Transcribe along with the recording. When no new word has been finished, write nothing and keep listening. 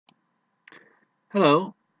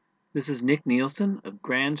Hello, this is Nick Nielsen of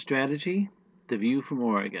Grand Strategy, The View from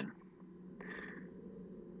Oregon.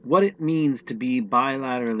 What it means to be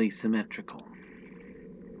bilaterally symmetrical.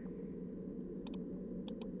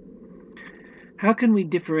 How can we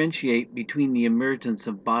differentiate between the emergence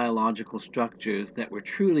of biological structures that were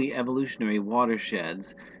truly evolutionary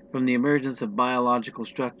watersheds from the emergence of biological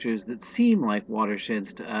structures that seem like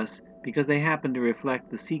watersheds to us because they happen to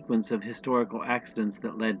reflect the sequence of historical accidents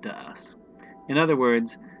that led to us? In other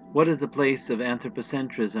words, what is the place of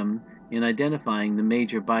anthropocentrism in identifying the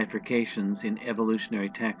major bifurcations in evolutionary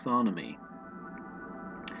taxonomy?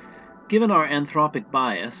 Given our anthropic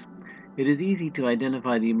bias, it is easy to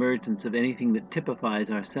identify the emergence of anything that typifies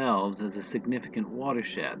ourselves as a significant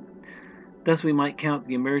watershed. Thus, we might count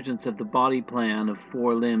the emergence of the body plan of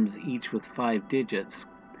 4 limbs, each with 5 digits,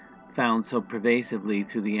 found so pervasively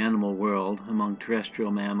through the animal world among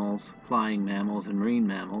terrestrial mammals, flying mammals, and marine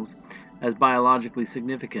mammals, as biologically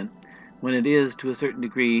significant, when it is, to a certain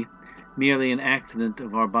degree, merely an accident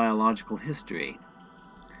of our biological history.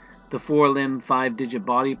 The 4-limb, 5-digit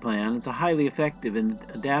body plan is a highly effective and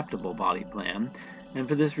adaptable body plan, and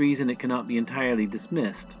for this reason it cannot be entirely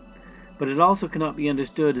dismissed. But it also cannot be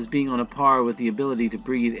understood as being on a par with the ability to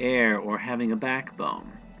breathe air or having a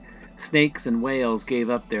backbone. Snakes and whales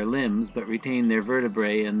gave up their limbs but retained their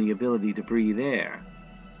vertebrae and the ability to breathe air.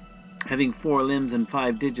 Having 4 limbs and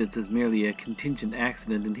 5 digits is merely a contingent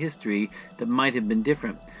accident in history that might have been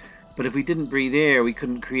different, but if we didn't breathe air, we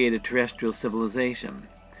couldn't create a terrestrial civilization.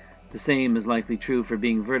 The same is likely true for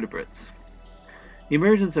being vertebrates. The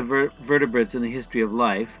emergence of vertebrates in the history of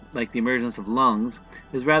life, like the emergence of lungs,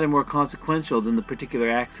 is rather more consequential than the particular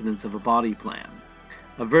accidents of a body plan.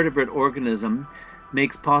 A vertebrate organism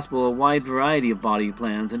makes possible a wide variety of body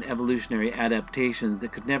plans and evolutionary adaptations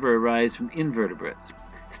that could never arise from invertebrates.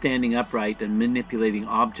 Standing upright and manipulating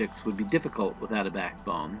objects would be difficult without a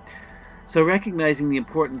backbone. So recognizing the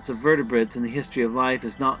importance of vertebrates in the history of life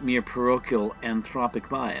is not mere parochial anthropic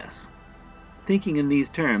bias. Thinking in these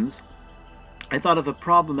terms, I thought of a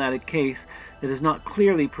problematic case that is not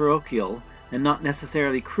clearly parochial and not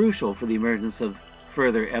necessarily crucial for the emergence of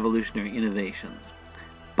further evolutionary innovations.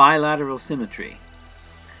 Bilateral symmetry.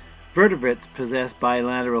 Vertebrates possess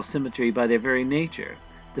bilateral symmetry by their very nature.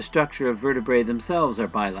 The structure of vertebrae themselves are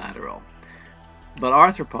bilateral. But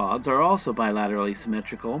arthropods are also bilaterally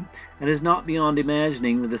symmetrical, and it is not beyond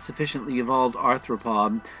imagining that a sufficiently evolved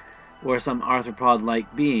arthropod or some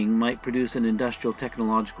arthropod-like being might produce an industrial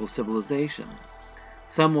technological civilization.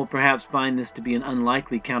 Some will perhaps find this to be an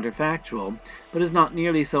unlikely counterfactual, but is not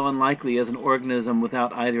nearly so unlikely as an organism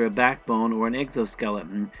without either a backbone or an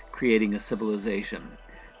exoskeleton creating a civilization.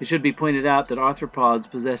 It should be pointed out that arthropods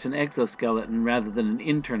possess an exoskeleton rather than an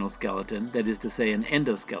internal skeleton, that is to say, an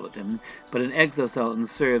endoskeleton, but an exoskeleton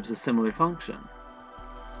serves a similar function.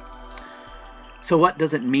 So what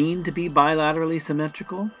does it mean to be bilaterally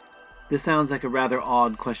symmetrical? This sounds like a rather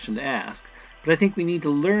odd question to ask, but I think we need to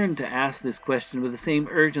learn to ask this question with the same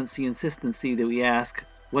urgency and insistency that we ask,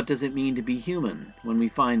 what does it mean to be human, when we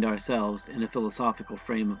find ourselves in a philosophical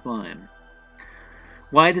frame of mind.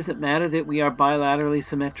 Why does it matter that we are bilaterally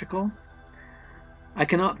symmetrical? I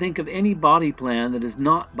cannot think of any body plan that is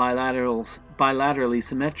not bilaterally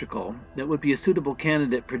symmetrical that would be a suitable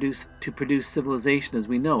candidate to produce civilization as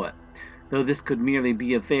we know it, though this could merely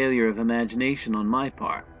be a failure of imagination on my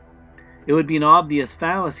part. It would be an obvious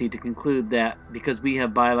fallacy to conclude that because we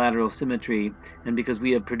have bilateral symmetry and because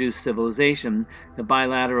we have produced civilization, that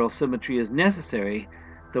bilateral symmetry is necessary,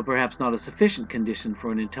 though perhaps not a sufficient condition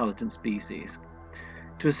for an intelligent species.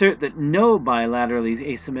 To assert that no bilaterally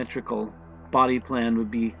asymmetrical body plan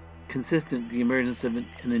would be consistent with the emergence of an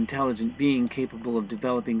intelligent being capable of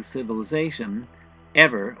developing civilization,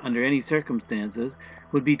 ever, under any circumstances,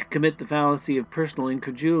 would be to commit the fallacy of personal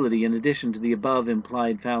incredulity in addition to the above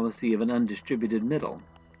implied fallacy of an undistributed middle.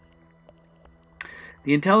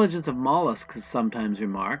 The intelligence of mollusks is sometimes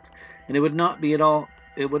remarked, and it would not at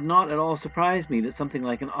all surprise me that something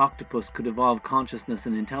like an octopus could evolve consciousness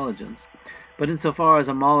and intelligence. But insofar as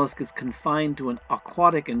a mollusk is confined to an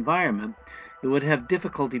aquatic environment, it would have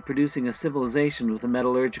difficulty producing a civilization with a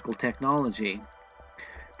metallurgical technology.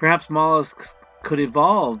 Perhaps mollusks could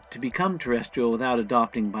evolve to become terrestrial without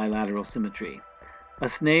adopting bilateral symmetry. A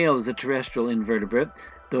snail is a terrestrial invertebrate,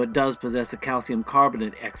 though it does possess a calcium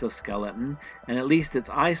carbonate exoskeleton, and at least its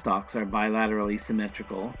eye stalks are bilaterally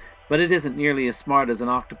symmetrical, but it isn't nearly as smart as an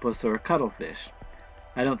octopus or a cuttlefish.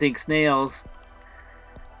 I don't think snails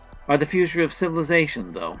are the future of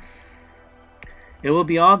civilization, though. It will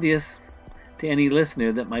be obvious to any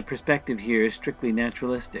listener that my perspective here is strictly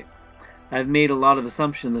naturalistic. I've made a lot of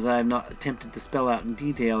assumptions that I have not attempted to spell out in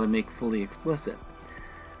detail and make fully explicit.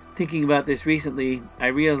 Thinking about this recently, I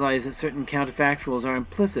realized that certain counterfactuals are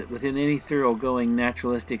implicit within any thoroughgoing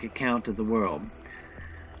naturalistic account of the world.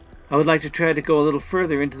 I would like to try to go a little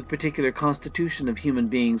further into the particular constitution of human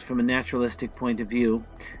beings from a naturalistic point of view,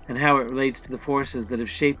 and how it relates to the forces that have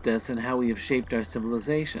shaped us and how we have shaped our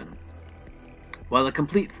civilization. While a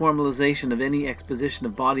complete formalization of any exposition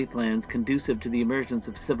of body plans conducive to the emergence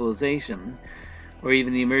of civilization, or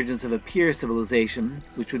even the emergence of a pure civilization,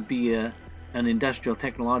 which would be an industrial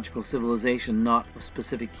technological civilization not of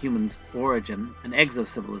specific human origin, an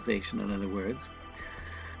exo-civilization in other words,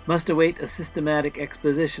 must await a systematic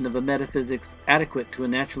exposition of a metaphysics adequate to a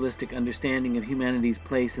naturalistic understanding of humanity's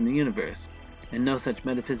place in the universe, and no such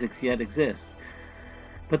metaphysics yet exists.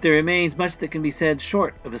 But there remains much that can be said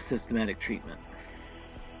short of a systematic treatment.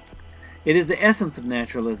 It is the essence of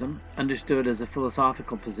naturalism, understood as a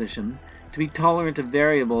philosophical position, to be tolerant of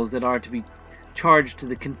variables that are to be charged to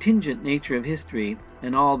the contingent nature of history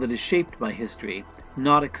and all that is shaped by history,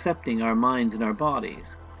 not accepting our minds and our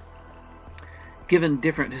bodies. Given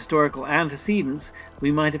different historical antecedents,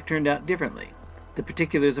 we might have turned out differently. The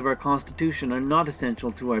particulars of our constitution are not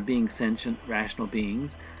essential to our being sentient, rational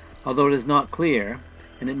beings, although it is not clear,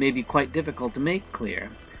 and it may be quite difficult to make clear,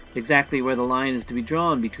 exactly where the line is to be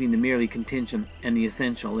drawn between the merely contingent and the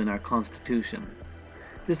essential in our constitution.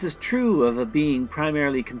 This is true of a being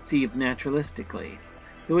primarily conceived naturalistically.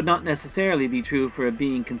 It would not necessarily be true for a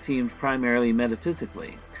being conceived primarily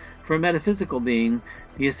metaphysically. For a metaphysical being,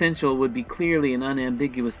 the essential would be clearly and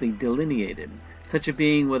unambiguously delineated. Such a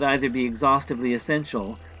being would either be exhaustively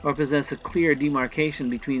essential or possess a clear demarcation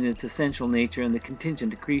between its essential nature and the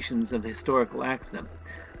contingent accretions of historical accident.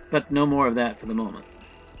 But no more of that for the moment.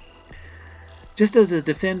 Just as a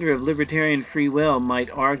defender of libertarian free will might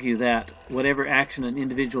argue that whatever action an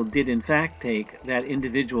individual did in fact take, that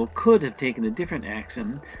individual could have taken a different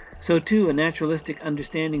action, so too a naturalistic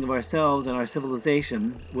understanding of ourselves and our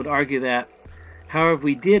civilization would argue that, however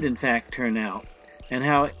we did in fact turn out, and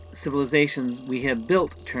how civilizations we have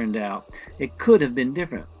built turned out, it could have been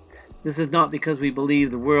different. This is not because we believe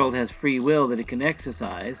the world has free will that it can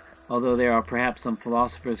exercise, although there are perhaps some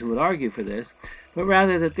philosophers who would argue for this, but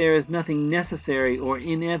rather that there is nothing necessary or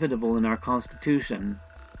inevitable in our constitution,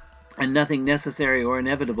 and nothing necessary or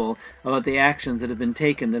inevitable about the actions that have been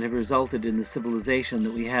taken that have resulted in the civilization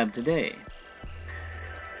that we have today.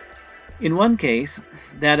 In one case,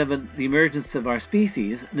 that of the emergence of our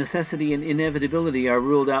species, necessity and inevitability are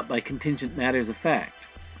ruled out by contingent matters of fact.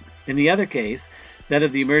 In the other case, that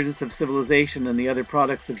of the emergence of civilization and the other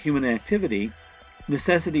products of human activity,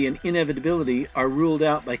 necessity and inevitability are ruled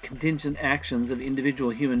out by contingent actions of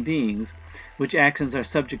individual human beings, which actions are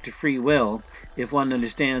subject to free will, if one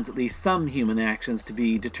understands at least some human actions to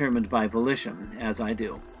be determined by volition, as I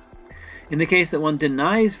do. In the case that one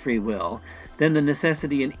denies free will, then the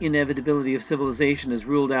necessity and inevitability of civilization is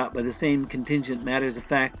ruled out by the same contingent matters of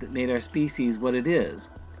fact that made our species what it is.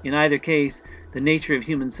 In either case, the nature of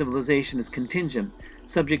human civilization is contingent,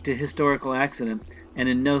 subject to historical accident, and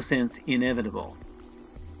in no sense inevitable.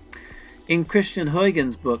 In Christian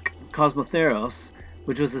Huygens' book, Cosmotheros,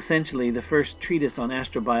 which was essentially the first treatise on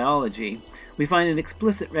astrobiology, we find an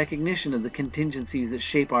explicit recognition of the contingencies that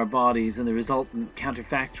shape our bodies and the resultant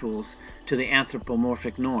counterfactuals to the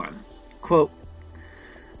anthropomorphic norm. Quote,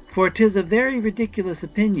 "For 'tis a very ridiculous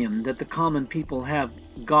opinion that the common people have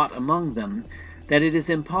got among them, that it is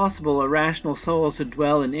impossible a rational soul should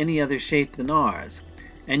dwell in any other shape than ours.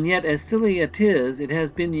 And yet, as silly as 'tis, it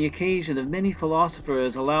has been the occasion of many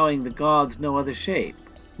philosophers allowing the gods no other shape,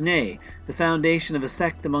 nay, the foundation of a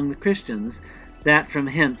sect among the Christians, that from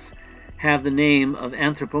hence have the name of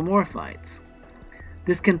anthropomorphites.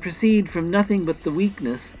 This can proceed from nothing but the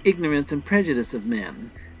weakness, ignorance, and prejudice of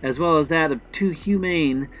men, as well as that of too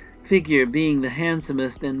humane figure being the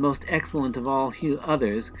handsomest and most excellent of all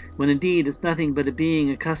others, when indeed it's nothing but a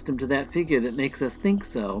being accustomed to that figure that makes us think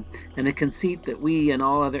so, and a conceit that we and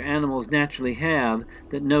all other animals naturally have,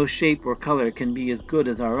 that no shape or color can be as good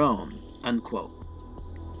as our own." Unquote.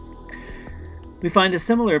 We find a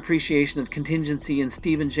similar appreciation of contingency in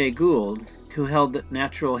Stephen Jay Gould, who held that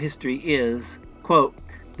natural history is, quote,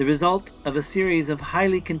 "the result of a series of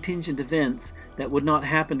highly contingent events that would not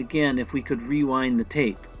happen again if we could rewind the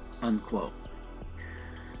tape." Unquote.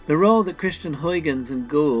 The role that Christian Huygens and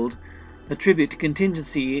Gould attribute to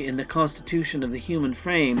contingency in the constitution of the human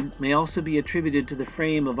frame may also be attributed to the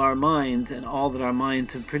frame of our minds and all that our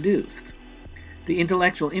minds have produced. The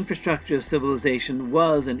intellectual infrastructure of civilization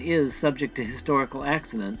was and is subject to historical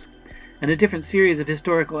accidents, and a different series of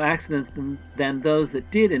historical accidents than those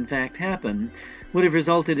that did in fact happen would have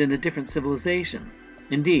resulted in a different civilization.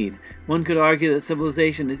 Indeed, one could argue that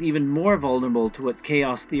civilization is even more vulnerable to what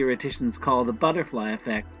chaos theoreticians call the butterfly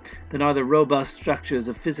effect than are the robust structures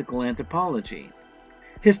of physical anthropology.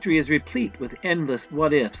 History is replete with endless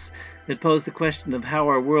what-ifs that pose the question of how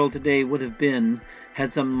our world today would have been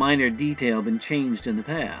had some minor detail been changed in the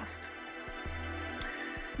past.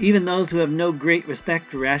 Even those who have no great respect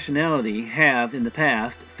for rationality have, in the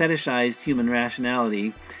past, fetishized human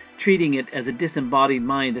rationality, treating it as a disembodied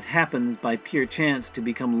mind that happens by pure chance to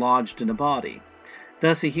become lodged in a body.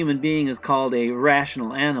 Thus, a human being is called a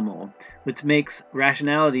rational animal, which makes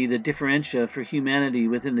rationality the differentia for humanity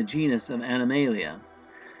within the genus of Animalia.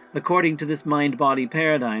 According to this mind-body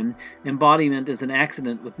paradigm, embodiment is an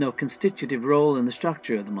accident with no constitutive role in the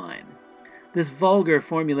structure of the mind. This vulgar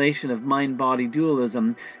formulation of mind-body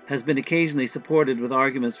dualism has been occasionally supported with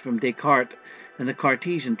arguments from Descartes and the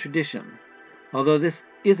Cartesian tradition. Although this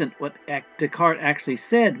isn't what Descartes actually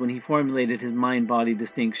said when he formulated his mind-body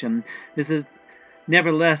distinction, this is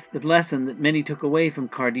nevertheless the lesson that many took away from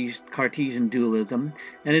Cartesian dualism,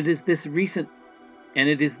 and it is this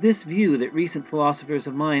view that recent philosophers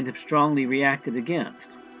of mind have strongly reacted against.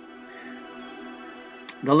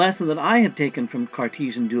 The lesson that I have taken from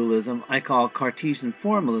Cartesian dualism I call Cartesian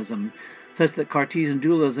Formalism, such that Cartesian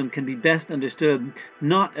dualism can be best understood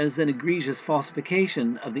not as an egregious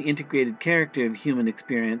falsification of the integrated character of human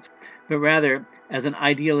experience, but rather as an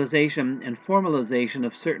idealization and formalization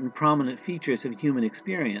of certain prominent features of human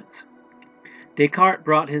experience. Descartes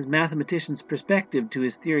brought his mathematician's perspective to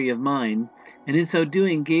his theory of mind, and in so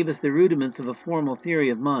doing gave us the rudiments of a formal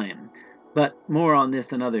theory of mind, but more on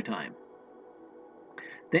this another time.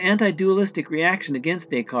 The anti-dualistic reaction against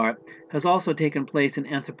Descartes has also taken place in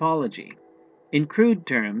anthropology. In crude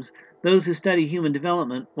terms, those who study human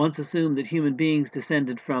development once assumed that human beings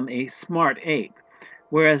descended from a smart ape,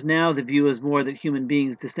 whereas now the view is more that human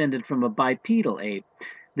beings descended from a bipedal ape,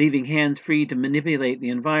 leaving hands free to manipulate the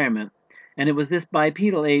environment, and it was this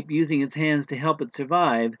bipedal ape using its hands to help it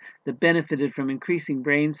survive that benefited from increasing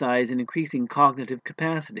brain size and increasing cognitive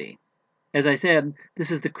capacity. As I said,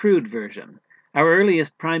 this is the crude version. Our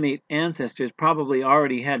earliest primate ancestors probably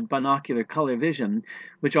already had binocular color vision,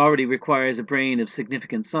 which already requires a brain of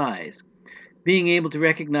significant size. Being able to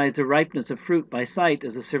recognize the ripeness of fruit by sight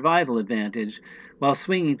is a survival advantage, while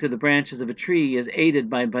swinging through the branches of a tree is aided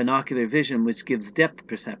by binocular vision, which gives depth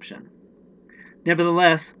perception.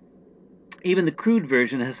 Nevertheless, even the crude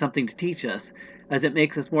version has something to teach us, as it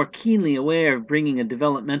makes us more keenly aware of bringing a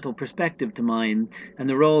developmental perspective to mind and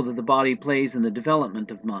the role that the body plays in the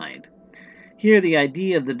development of mind. Here, the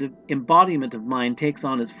idea of the embodiment of mind takes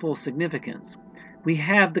on its full significance. We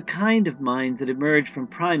have the kind of minds that emerge from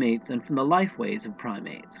primates and from the life ways of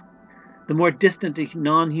primates. The more distant a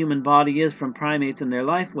non-human body is from primates and their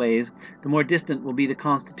life ways, the more distant will be the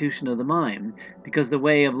constitution of the mind, because the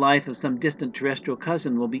way of life of some distant terrestrial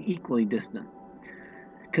cousin will be equally distant.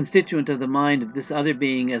 Constituent of the mind of this other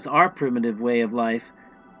being as our primitive way of life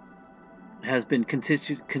has been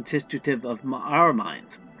constitutive of our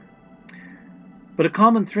minds. But a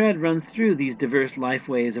common thread runs through these diverse life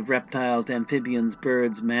ways of reptiles, amphibians,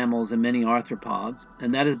 birds, mammals, and many arthropods,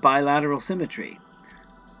 and that is bilateral symmetry.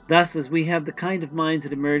 Thus, as we have the kind of minds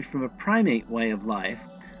that emerge from a primate way of life,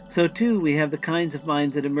 so too we have the kinds of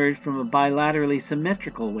minds that emerge from a bilaterally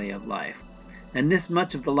symmetrical way of life, and this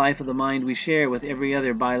much of the life of the mind we share with every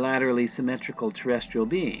other bilaterally symmetrical terrestrial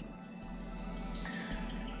being.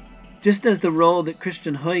 Just as the role that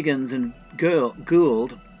Christian Huygens and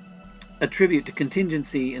Gould attribute to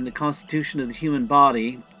contingency in the constitution of the human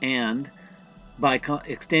body and, by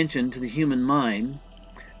extension, to the human mind,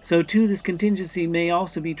 so too this contingency may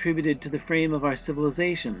also be attributed to the frame of our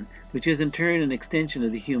civilization, which is in turn an extension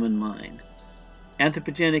of the human mind.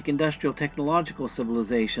 Anthropogenic industrial technological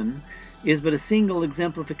civilization is but a single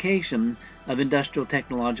exemplification of industrial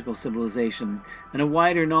technological civilization, and a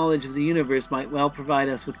wider knowledge of the universe might well provide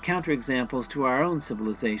us with counterexamples to our own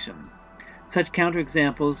civilization. Such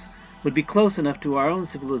counterexamples would be close enough to our own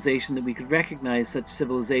civilization that we could recognize such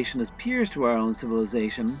civilization as peers to our own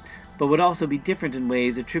civilization, but would also be different in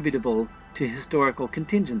ways attributable to historical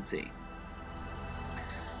contingency.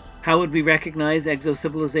 How would we recognize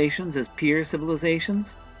exocivilizations as peer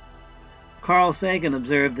civilizations? Carl Sagan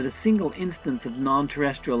observed that a single instance of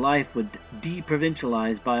non-terrestrial life would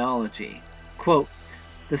deprovincialize biology. Quote,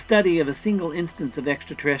 "The study of a single instance of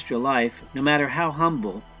extraterrestrial life, no matter how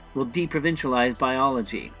humble, will deprovincialize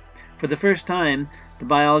biology. For the first time, the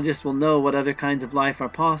biologist will know what other kinds of life are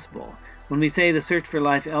possible. When we say the search for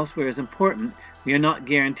life elsewhere is important, we are not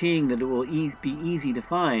guaranteeing that it will be easy to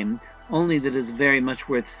find, only that it is very much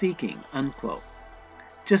worth seeking." Unquote.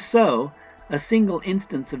 Just so, a single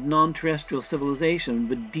instance of non-terrestrial civilization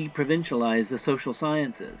would deprovincialize the social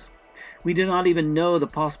sciences. We do not even know the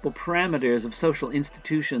possible parameters of social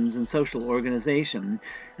institutions and social organization,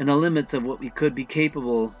 and the limits of what we could be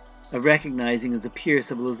capable of recognizing as a pure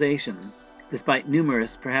civilization, despite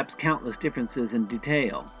numerous, perhaps countless differences in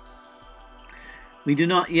detail. We do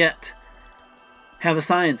not yet have a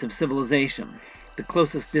science of civilization. The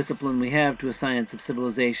closest discipline we have to a science of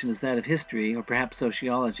civilization is that of history, or perhaps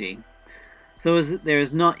sociology. So there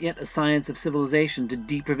is not yet a science of civilization to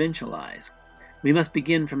deprovincialize. We must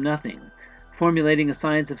begin from nothing, formulating a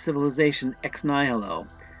science of civilization ex nihilo,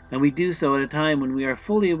 and we do so at a time when we are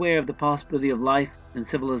fully aware of the possibility of life and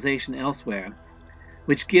civilization elsewhere,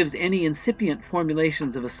 which gives any incipient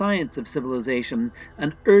formulations of a science of civilization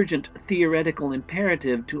an urgent theoretical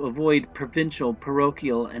imperative to avoid provincial,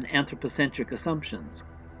 parochial, and anthropocentric assumptions.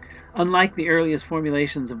 Unlike the earliest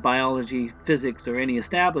formulations of biology, physics, or any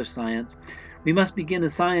established science, we must begin a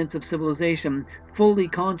science of civilization fully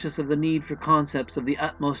conscious of the need for concepts of the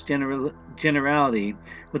utmost generality,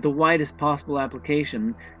 with the widest possible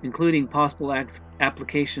application, including possible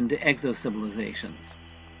application to exo-civilizations.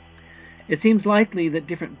 It seems likely that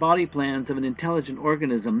different body plans of an intelligent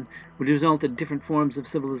organism would result in different forms of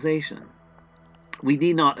civilization. We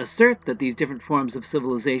need not assert that these different forms of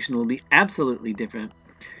civilization will be absolutely different,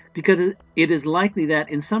 because it is likely that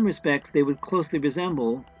in some respects they would closely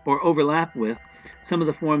resemble or overlap with some of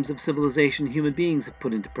the forms of civilization human beings have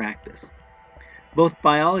put into practice. Both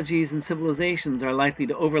biologies and civilizations are likely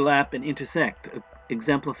to overlap and intersect,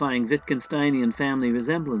 exemplifying Wittgensteinian family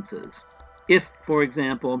resemblances. If, for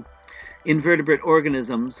example, invertebrate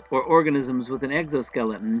organisms or organisms with an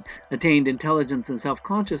exoskeleton attained intelligence and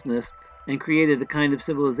self-consciousness and created the kind of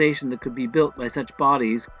civilization that could be built by such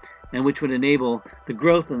bodies and which would enable the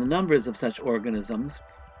growth in the numbers of such organisms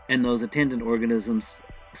and those attendant organisms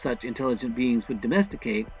such intelligent beings would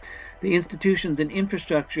domesticate, the institutions and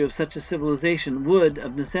infrastructure of such a civilization would,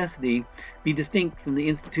 of necessity, be distinct from the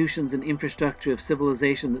institutions and infrastructure of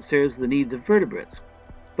civilization that serves the needs of vertebrates,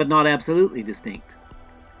 but not absolutely distinct.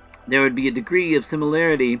 There would be a degree of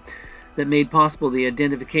similarity that made possible the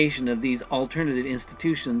identification of these alternative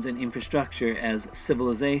institutions and infrastructure as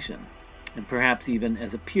civilization, and perhaps even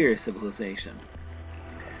as a pure civilization.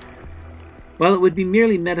 While it would be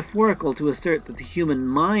merely metaphorical to assert that the human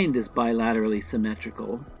mind is bilaterally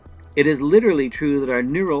symmetrical, it is literally true that our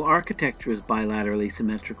neural architecture is bilaterally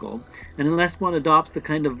symmetrical, and unless one adopts the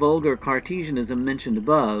kind of vulgar Cartesianism mentioned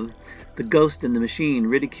above, the ghost in the machine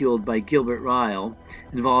ridiculed by Gilbert Ryle,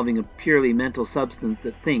 involving a purely mental substance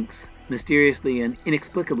that thinks, mysteriously and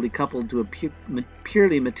inexplicably coupled to a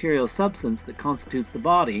purely material substance that constitutes the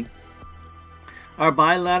body, our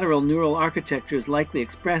bilateral neural architecture is likely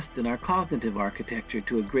expressed in our cognitive architecture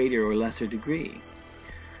to a greater or lesser degree.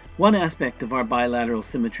 One aspect of our bilateral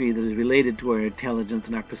symmetry that is related to our intelligence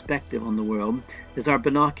and our perspective on the world is our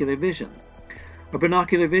binocular vision. Our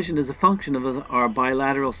binocular vision is a function of our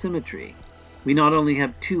bilateral symmetry. We not only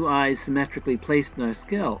have two eyes symmetrically placed in our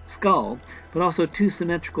skull, but also two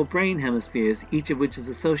symmetrical brain hemispheres, each of which is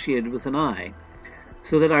associated with an eye,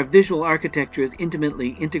 so that our visual architecture is intimately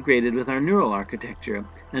integrated with our neural architecture,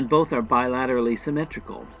 and both are bilaterally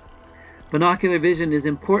symmetrical. Binocular vision is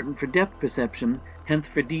important for depth perception, hence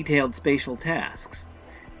for detailed spatial tasks.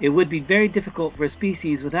 It would be very difficult for a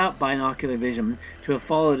species without binocular vision to have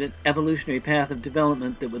followed an evolutionary path of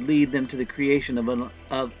development that would lead them to the creation of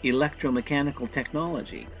electromechanical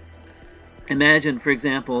technology. Imagine, for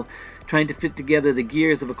example, trying to fit together the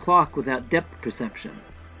gears of a clock without depth perception.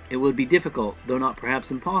 It would be difficult, though not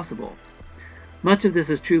perhaps impossible. Much of this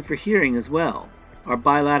is true for hearing as well. Our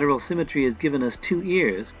bilateral symmetry has given us two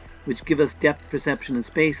ears, which give us depth perception in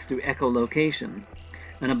space through echolocation,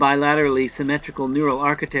 and a bilaterally symmetrical neural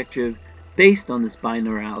architecture based on this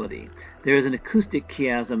binaurality. There is an acoustic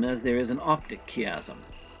chiasm as there is an optic chiasm.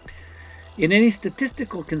 In any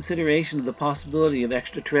statistical consideration of the possibility of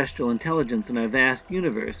extraterrestrial intelligence in our vast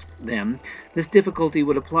universe, then, this difficulty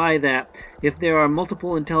would apply that, if there are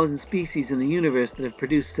multiple intelligent species in the universe that have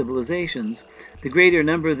produced civilizations, the greater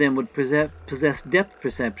number of them would possess depth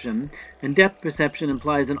perception, and depth perception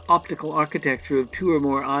implies an optical architecture of two or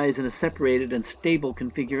more eyes in a separated and stable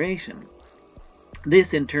configuration.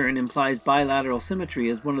 This, in turn, implies bilateral symmetry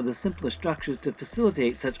as one of the simplest structures to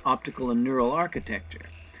facilitate such optical and neural architecture.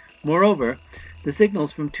 Moreover, the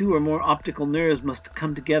signals from two or more optical nerves must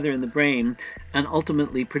come together in the brain and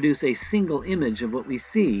ultimately produce a single image of what we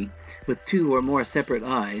see with two or more separate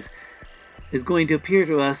eyes, is going to appear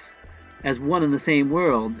to us as one and the same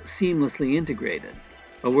world, seamlessly integrated.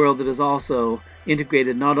 A world that is also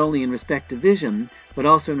integrated not only in respect to vision, but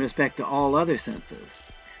also in respect to all other senses.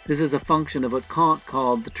 This is a function of what Kant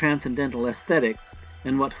called the transcendental aesthetic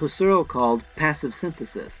and what Husserl called passive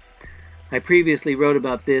synthesis. I previously wrote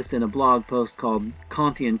about this in a blog post called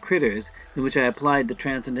Kantian Critters, in which I applied the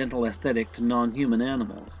transcendental aesthetic to non-human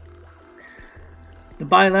animals. The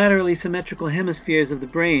bilaterally symmetrical hemispheres of the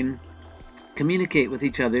brain communicate with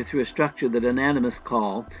each other through a structure that anatomists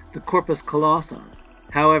call the corpus callosum.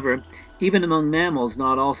 However, even among mammals,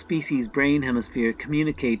 not all species' brain hemispheres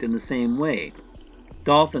communicate in the same way.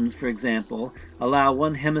 Dolphins, for example, allow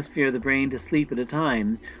one hemisphere of the brain to sleep at a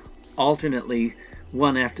time, alternately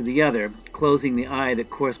one after the other, closing the eye that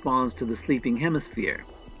corresponds to the sleeping hemisphere.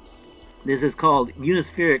 This is called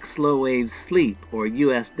unispheric slow-wave sleep, or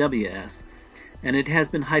USWS, and it has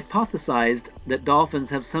been hypothesized that dolphins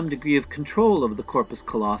have some degree of control over the corpus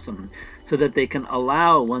callosum, so that they can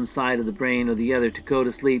allow one side of the brain or the other to go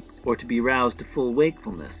to sleep or to be roused to full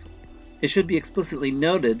wakefulness. It should be explicitly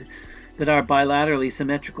noted that our bilaterally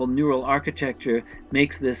symmetrical neural architecture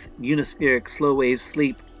makes this unispheric slow-wave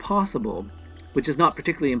sleep possible, which is not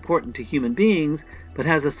particularly important to human beings, but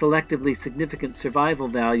has a selectively significant survival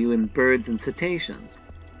value in birds and cetaceans.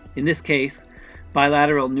 In this case,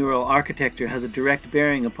 bilateral neural architecture has a direct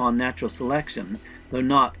bearing upon natural selection, though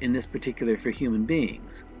not in this particular for human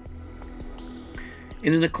beings.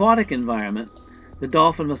 In an aquatic environment, the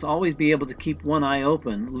dolphin must always be able to keep one eye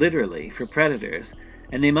open, literally, for predators,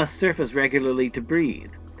 and they must surface regularly to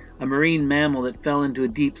breathe. A marine mammal that fell into a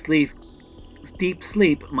deep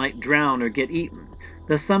sleep might drown or get eaten.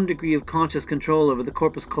 Thus some degree of conscious control over the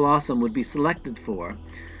corpus callosum would be selected for,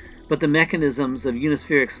 but the mechanisms of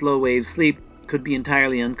unispheric slow-wave sleep could be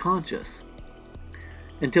entirely unconscious.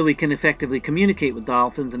 Until we can effectively communicate with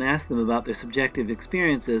dolphins and ask them about their subjective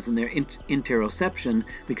experiences and their interoception,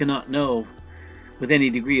 we cannot know with any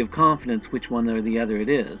degree of confidence which one or the other it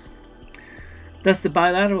is. Thus, the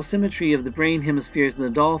bilateral symmetry of the brain hemispheres in the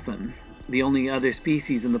dolphin, the only other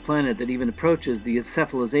species on the planet that even approaches the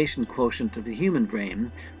cephalization quotient of the human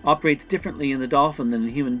brain, operates differently in the dolphin than in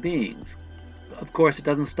human beings. Of course, it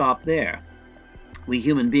doesn't stop there. We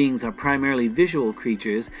human beings are primarily visual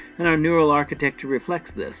creatures, and our neural architecture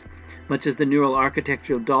reflects this, much as the neural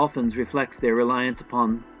architecture of dolphins reflects their reliance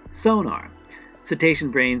upon sonar. Cetacean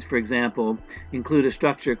brains, for example, include a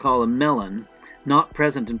structure called a melon, not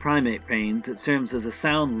present in primate brains, that serves as a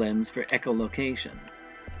sound lens for echolocation.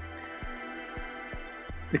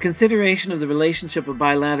 The consideration of the relationship of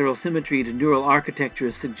bilateral symmetry to neural architecture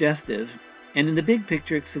is suggestive, and in the big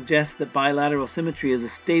picture it suggests that bilateral symmetry is a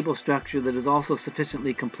stable structure that is also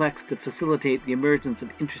sufficiently complex to facilitate the emergence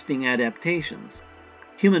of interesting adaptations.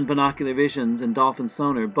 Human binocular visions and dolphin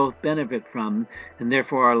sonar both benefit from, and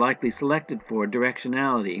therefore are likely selected for,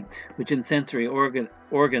 directionality, which in sensory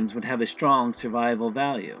organs would have a strong survival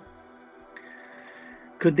value.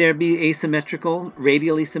 Could there be asymmetrical,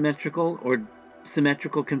 radially symmetrical, or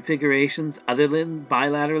symmetrical configurations other than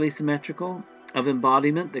bilaterally symmetrical of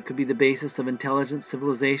embodiment that could be the basis of intelligent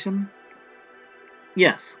civilization?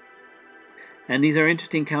 Yes, and these are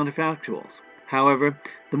interesting counterfactuals. However,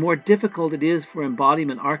 the more difficult it is for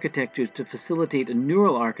embodiment architectures to facilitate a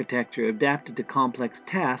neural architecture adapted to complex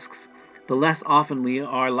tasks, the less often we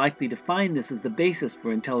are likely to find this as the basis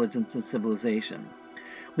for intelligence and civilization.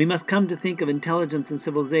 We must come to think of intelligence and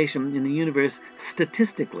civilization in the universe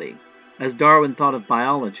statistically, as Darwin thought of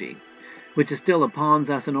biology, which is still a pons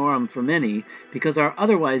asinorum for many, because our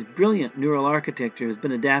otherwise brilliant neural architecture has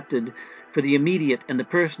been adapted for the immediate and the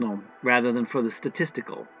personal, rather than for the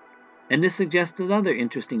statistical. And this suggests another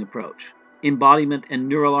interesting approach, embodiment and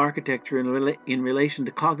neural architecture in relation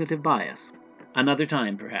to cognitive bias. Another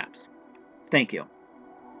time, perhaps. Thank you.